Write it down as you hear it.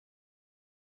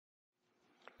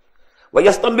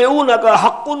وَيَسْتَنْبِئُونَكَ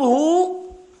حَقٌّ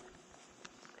هُوَ.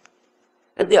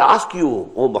 And they ask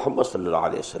you, O Muhammad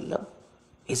sallallahu alayhi wa sallam,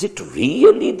 is it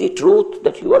really the truth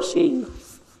that you are seeing?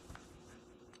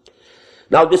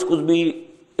 Now this could be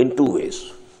in two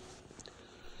ways.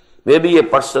 Maybe a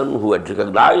person who had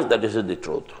recognized that this is the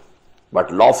truth,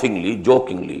 but laughingly,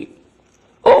 jokingly,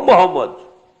 oh Muhammad,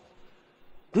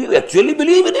 do you actually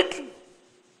believe in it?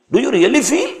 Do you really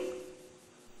feel?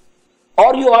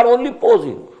 Or you are only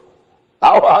posing?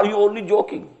 Or are you only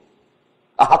joking?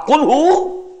 Ahaqul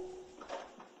hu?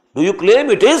 Do you claim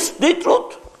it is the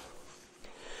truth?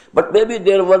 But maybe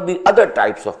there were the other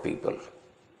types of people,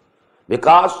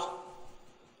 because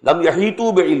lam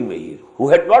yahitu bi'ilmihi, who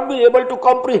had not been able to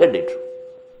comprehend it.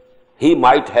 He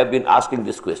might have been asking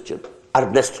this question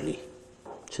earnestly,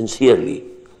 sincerely,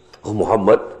 O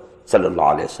Muhammad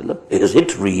sallallahu alayhi wa sallam, is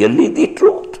it really the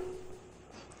truth?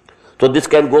 So this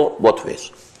can go both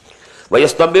ways.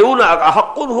 وَيَسْتَنْبِئُونَكَ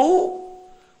أَحَقٌّ هُوَ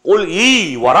قُلْ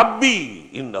إِي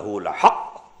وَرَبِّي إِنَّهُ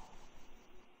لَحَقٌّ.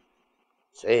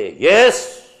 Say,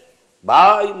 yes,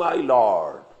 by my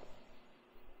Lord,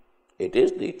 it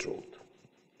is the truth.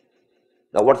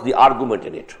 Now what's the argument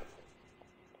in it?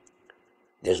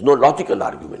 There's no logical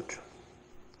argument,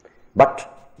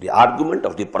 but the argument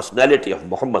of the personality of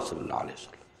Muhammad sallallahu alayhi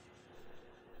wa sallam.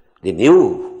 They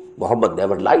knew Muhammad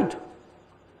never lied.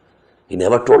 He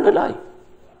never told a lie.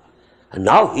 And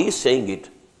now he is saying it,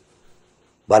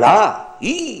 Bala,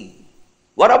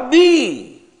 wa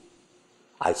Rabbi,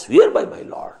 I swear by my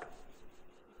Lord.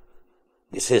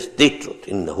 This is the truth.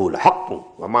 Innahu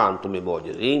lahaqqun wa ma antum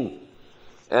bimu'jizin.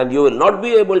 And you will not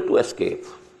be able to escape.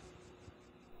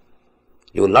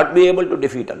 You will not be able to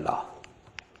defeat Allah.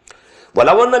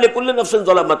 وَلَوْ أَنَّ لِكُلِّ نَفْسٍ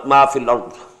ظَلَمَتْ مَا فِي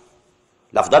الْأَرْضِ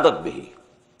لَافْتَدَتْ بِهِ.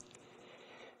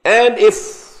 And if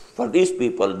for these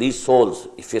people, these souls,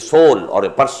 if a soul or a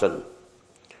person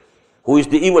who is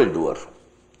the evildoer,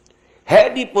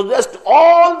 had he possessed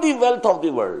all the wealth of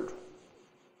the world,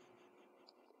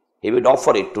 he would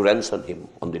offer it to ransom him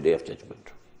on the day of judgment.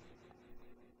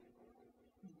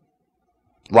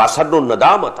 وَأَسَرُّوا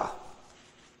النَّدَامَةَ.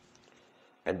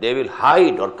 And they will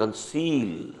hide or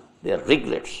conceal their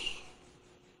regrets,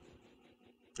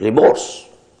 remorse.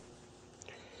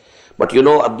 But you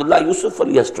know, Abdullah Yusuf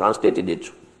Ali has translated it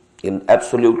in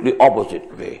absolutely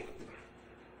opposite way.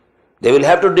 They will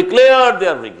have to declare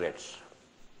their regrets.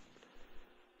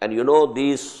 And you know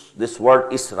this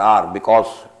word Israr, because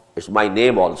it's my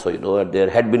name also, you know, there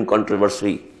had been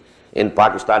controversy in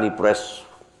Pakistani press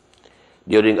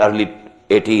during early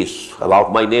 80s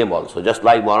about my name also. Just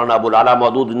like Maulana Abul Ala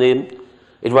Maudud's name,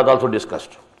 it was also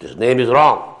discussed. This name is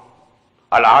wrong.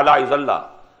 Al-Ala is Allah.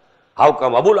 How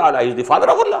come Abul Ala is the father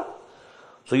of Allah?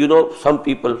 So you know, some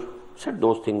people said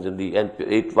those things in the end.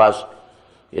 It was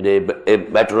a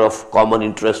matter of common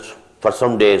interest for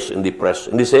some days in the press.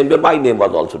 In the same way, my name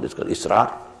was also discussed,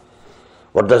 Israr.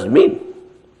 What does it mean?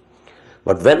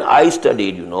 But when I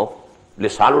studied, you know,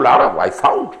 Lisanul Arab, I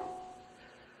found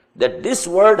that this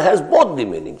word has both the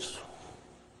meanings.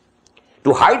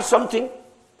 To hide something,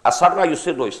 asarra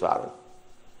yusirru israran,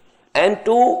 and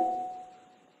to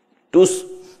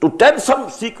tell some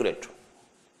secret.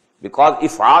 Because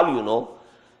if'al, you know,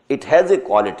 it has a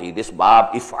quality, this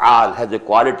bab if'al has a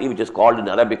quality which is called in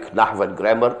Arabic nahw and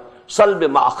grammar, salb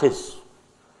ma'khiz.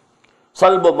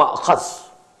 Salb ma'khaz.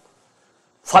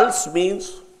 Fals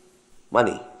means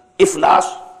money. Iflas,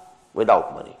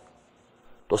 without money.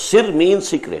 So sir means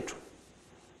secret.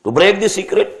 To break the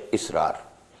secret, israr.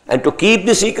 And to keep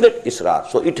the secret, israr.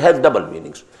 So it has double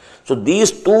meanings. So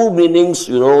these two meanings,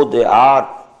 you know, they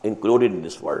are included in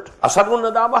this word. Asarun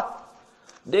nadama,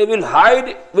 they will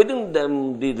hide within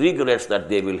them the regrets that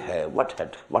they will have,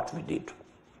 what we did.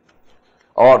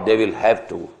 Or they will have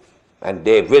to, and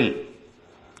they will,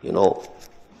 you know,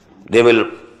 they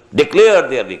will declare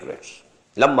their regrets.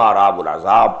 Lamma ra'ul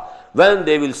azab, when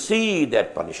they will see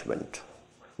that punishment.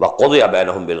 وَقُضِيَ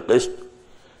بَيْنَهُمْ بِالْقِسْطِ,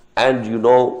 and you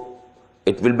know,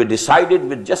 it will be decided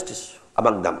with justice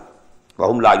among them.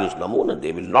 وَهُمْ لَا يُظْلَمُونَ, and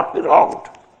they will not be wronged.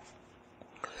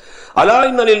 أَلَا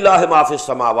إِنَّ لِلَّهِ مَا فِي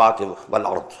السَّمَاوَاتِ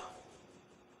وَالْأَرْضِ.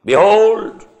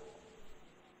 Behold,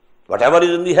 whatever is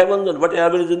in the heavens and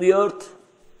whatever is in the earth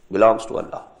belongs to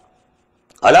Allah.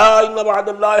 أَلَا إِنَّ وَعْدَ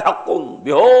اللَّهِ حَقٌّ.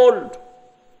 Behold,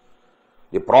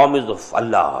 the promise of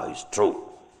Allah is true.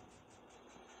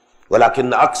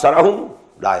 وَلَكِنَّ أَكْثَرَهُمْ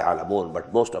لَا يَعْلَمُونَ,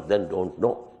 but most of them don't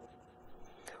know.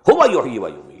 هُوَ يُحْيِي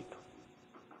وَيُمِيتُ.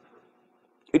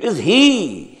 It is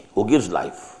He who gives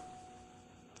life,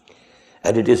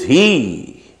 and it is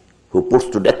He who puts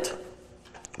to death.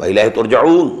 وَإِلَيْهِ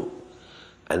تُرْجَعُونَ,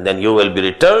 and then you will be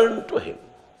returned to Him.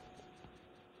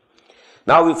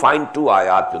 Now we find two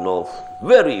ayat,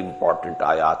 very important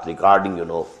ayat regarding,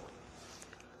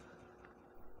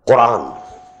 Quran,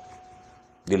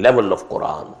 the level of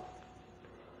Quran,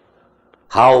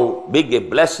 how big a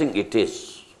blessing it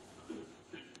is,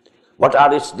 what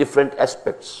are its different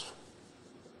aspects,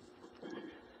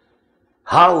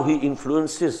 how he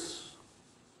influences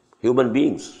human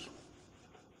beings.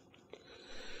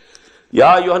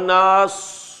 Ya ayyuhan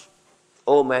nas,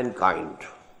 O mankind,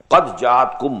 qad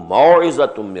ja'atkum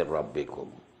maw'izatum min rabbikum.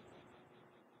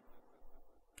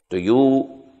 To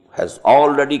you has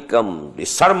already come the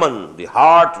sermon, the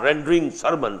heart-rending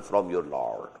sermon from your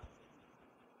Lord.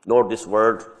 Note this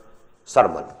word,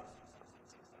 sermon.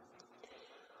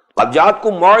 Qad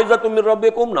ja'atkum maw'izatum min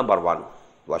rabbikum, number one.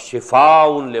 Wa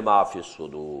shifaa'un lima fi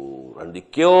sudur, and the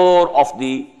cure of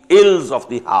the ills of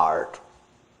the heart.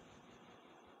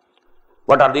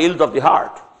 What are the ills of the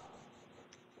heart?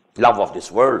 Love of this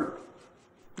world,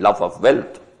 love of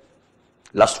wealth,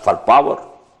 lust for power,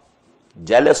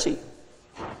 jealousy,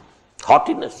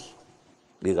 haughtiness.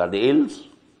 These are the ills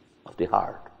of the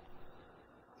heart,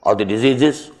 or the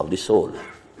diseases of the soul.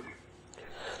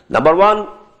 Number one,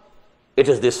 it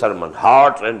is this sermon,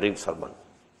 heart-rending sermon.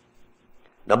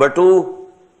 Number two,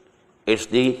 it's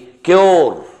the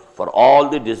cure for all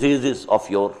the diseases of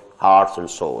your hearts and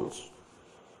souls.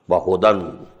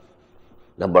 Hudan.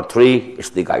 Number three is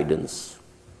the guidance.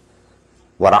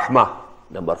 Wa rahmah.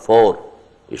 Number four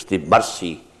is the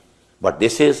mercy. But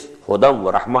this is Hudam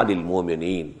wa rahmah lil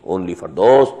mu'mineen, only for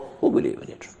those who believe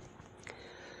in it.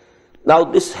 Now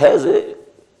this has a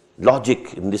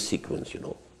logic in this sequence,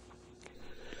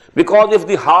 Because if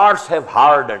the hearts have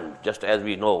hardened, just as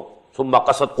we know, summa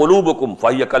qasat qulubukum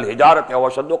fahiya kal hijarati aw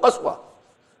ashaddu qaswa.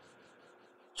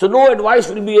 So no advice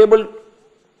will be able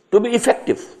to be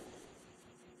effective.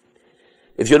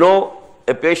 If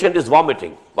a patient is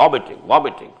vomiting, so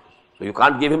you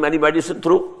can't give him any medicine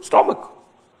through stomach.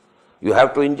 You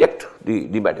have to inject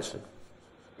the medicine.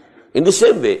 In the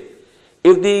same way,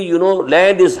 if the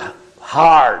land is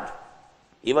hard,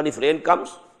 even if rain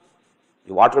comes,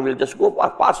 the water will just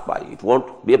pass by. It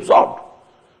won't be absorbed.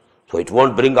 So it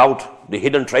won't bring out the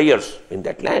hidden treasures in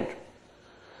that land.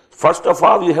 First of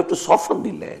all, you have to soften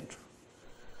the land.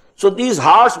 So these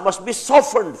hearts must be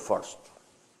softened first.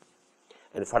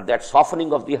 And for that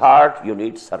softening of the heart, you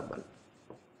need sermon.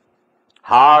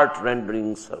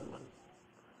 Heart-rendering sermon,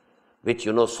 which,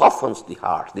 softens the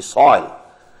heart, the soil.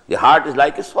 The heart is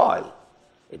like a soil.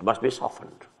 It must be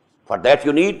softened. For that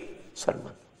you need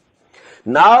sermon.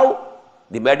 Now,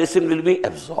 the medicine will be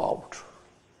absorbed.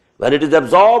 When it is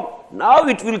absorbed, now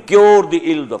it will cure the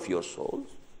ills of your souls.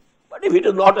 But if it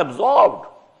is not absorbed,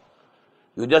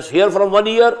 you just hear from one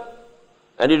ear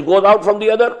and it goes out from the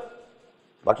other,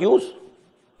 what use?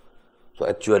 So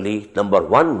actually, number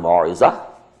one, mau'izah.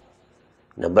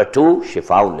 Number two,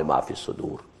 shifa'un lima fi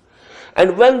sudur.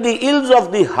 And when the ills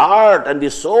of the heart and the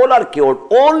soul are cured,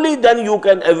 only then you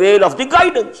can avail of the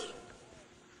guidance.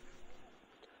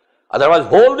 Otherwise,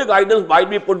 whole the guidance might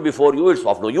be put before you, it's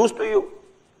of no use to you.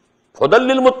 Hudan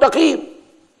lil muttaqeen.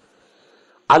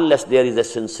 Unless there is a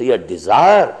sincere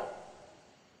desire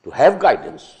to have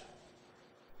guidance,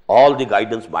 all the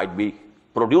guidance might be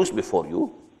produced before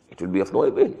you, it will be of no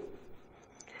avail.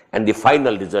 And the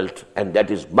final result, and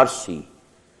that is mercy,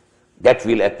 that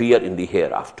will appear in the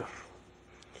hereafter.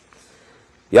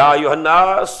 Ya ayyuhan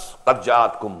nas, qad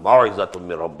ja'atkum maw'izatum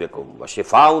min rabbikum wa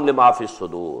shifaa'un lima fi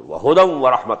sudur wa hudan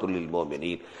wa rahmatul lil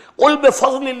mu'mineen. Qul bi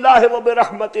fadlillahi wa bi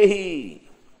rahmatihi.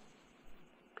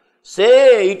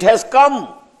 Say, it has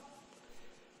come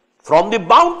from the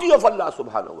bounty of Allah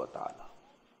subhanahu wa ta'ala.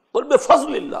 Qul bi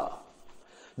fadlillah.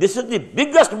 This is the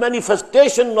biggest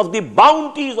manifestation of the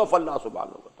bounties of Allah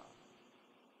subhanahu wa ta'ala.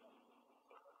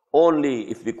 Only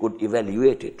if we could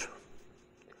evaluate it,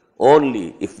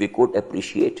 only if we could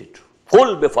appreciate it.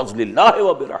 Qul bi fadlillahi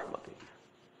wa bi rahmatihi.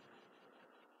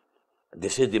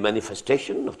 This is the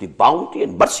manifestation of the bounty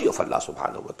and mercy of Allah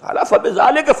subhanahu wa ta'ala.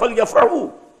 فَبِذَلِكَ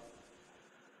فَلْيَفْرَحُوا.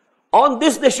 On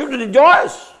this they should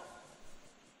rejoice.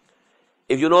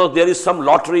 If there is some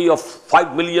lottery of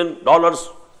 $5 million,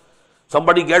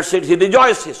 somebody gets it, he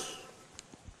rejoices.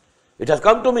 It has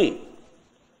come to me.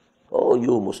 Oh,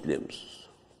 you Muslims,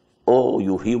 oh,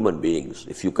 you human beings,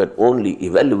 if you can only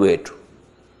evaluate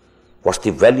what's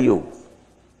the value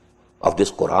of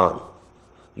this Quran,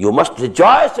 you must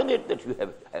rejoice in it that you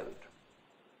have it.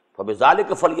 فَبِذَلِكَ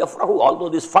فَلْيَفْرَحُوا. Although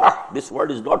this farah, this word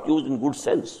is not used in good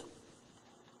sense.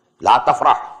 La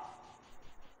tafrah.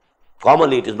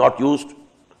 Commonly it is not used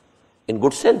in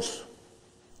good sense.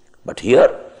 But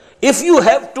here, if you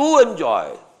have to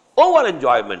enjoy, over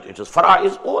enjoyment, it is farah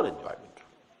is over enjoyment,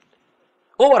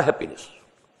 over happiness.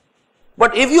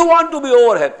 But if you want to be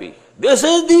over happy, this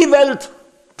is the wealth,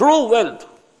 true wealth.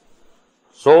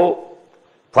 So,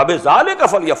 فَبِذَلِكَ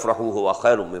فَلْيَفْرَحُوا هُوَ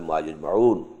خَيْرٌ مِّمَّا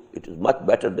يَجْمَعُونَ. It is much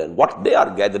better than what they are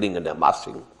gathering and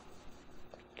amassing.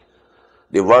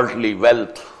 The worldly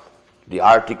wealth, the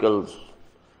articles,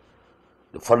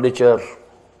 the furniture,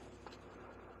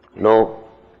 the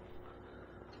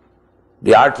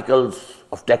articles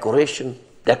of decoration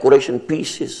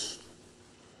pieces,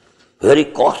 very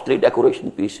costly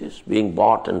decoration pieces being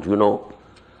bought, and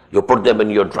you put them in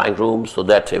your drawing room so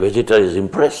that a visitor is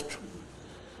impressed.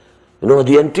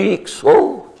 The antiques,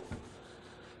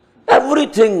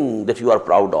 everything that you are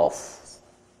proud of.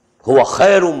 هُوَ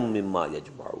خَيْرٌ مِّمَّا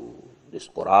يَجْمَعُونَ. This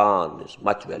Quran is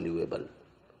much valuable,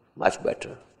 much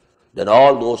better than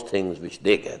all those things which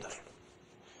they gather.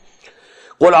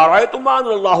 قُلْ أَرَأَيْتُمْ مَا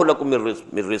أَنزَلَ اللَّهُ لَكُم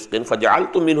مِّن رِّزْقٍ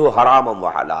فَجَعَلْتُم مِّنْهُ حَرَامًا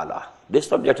وَحَلَالًا. This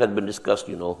subject has been discussed,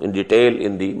 in detail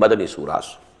in the Madani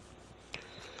surahs.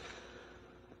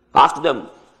 Ask them,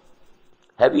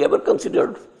 have you ever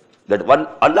considered that when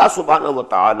Allah subhanahu wa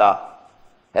ta'ala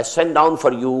has sent down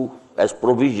for you as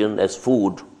provision, as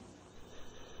food,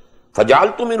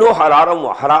 فَجَعَلْتُم مِّنْهُ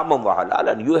حَرَامًا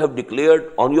وَحَلَالًا, you have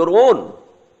declared on your own,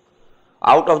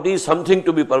 out of these something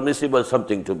to be permissible,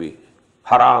 something to be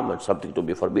haram, and something to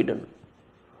be forbidden.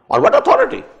 On what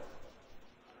authority?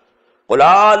 قُلْ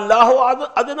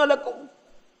اللَّهُ أَذِنَ لَكُمْ.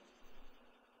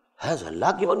 Has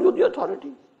Allah given you the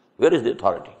authority? Where is the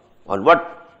authority? On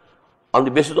what? On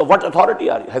the basis of what authority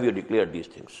have you declared these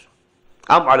things?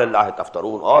 أَمْ عَلَى اللَّهِ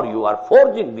تَفْتَرُونَ. Or you are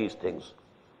forging these things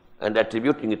and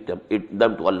attributing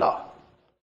them to Allah.